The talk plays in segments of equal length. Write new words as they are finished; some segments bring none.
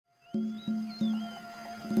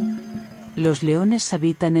Los leones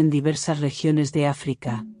habitan en diversas regiones de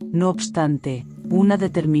África. No obstante, una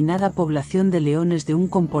determinada población de leones de un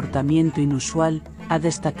comportamiento inusual ha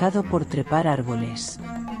destacado por trepar árboles.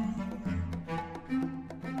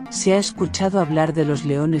 Se ha escuchado hablar de los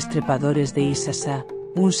leones trepadores de Isasa,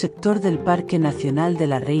 un sector del Parque Nacional de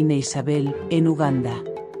la Reina Isabel, en Uganda.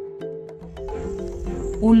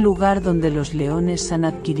 Un lugar donde los leones han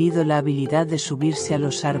adquirido la habilidad de subirse a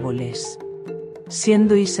los árboles,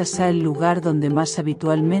 siendo Isasa el lugar donde más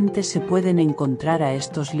habitualmente se pueden encontrar a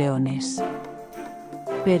estos leones.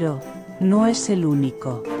 Pero no es el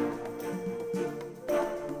único.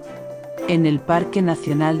 En el Parque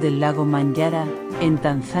Nacional del Lago Manyara, en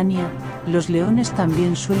Tanzania, los leones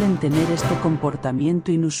también suelen tener este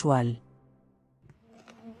comportamiento inusual.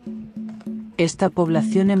 Esta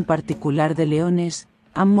población en particular de leones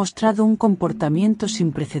han mostrado un comportamiento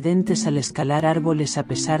sin precedentes al escalar árboles a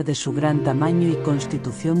pesar de su gran tamaño y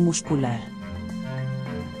constitución muscular.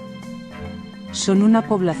 Son una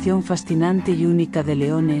población fascinante y única de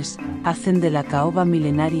leones, hacen de la caoba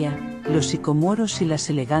milenaria, los sicomoros y las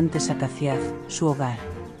elegantes acacias, su hogar.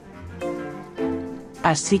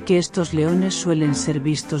 Así que estos leones suelen ser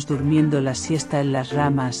vistos durmiendo la siesta en las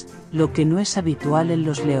ramas, lo que no es habitual en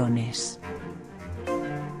los leones.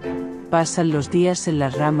 Pasan los días en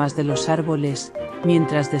las ramas de los árboles,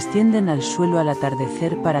 mientras descienden al suelo al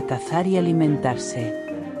atardecer para cazar y alimentarse.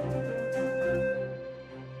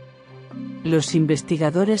 Los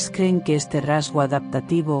investigadores creen que este rasgo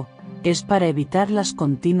adaptativo es para evitar las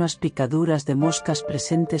continuas picaduras de moscas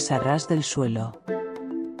presentes a ras del suelo.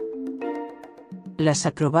 Las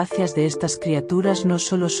acrobacias de estas criaturas no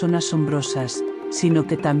solo son asombrosas, sino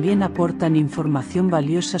que también aportan información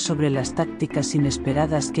valiosa sobre las tácticas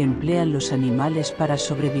inesperadas que emplean los animales para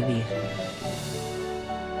sobrevivir.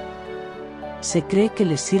 Se cree que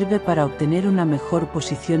les sirve para obtener una mejor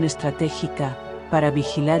posición estratégica, para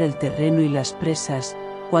vigilar el terreno y las presas,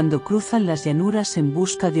 cuando cruzan las llanuras en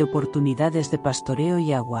busca de oportunidades de pastoreo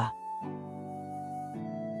y agua.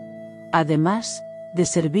 Además, de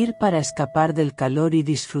servir para escapar del calor y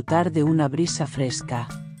disfrutar de una brisa fresca.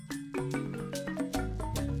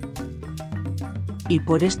 Y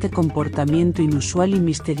por este comportamiento inusual y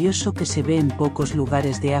misterioso que se ve en pocos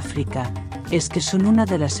lugares de África, es que son una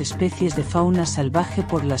de las especies de fauna salvaje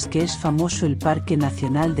por las que es famoso el Parque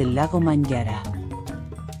Nacional del Lago Manyara.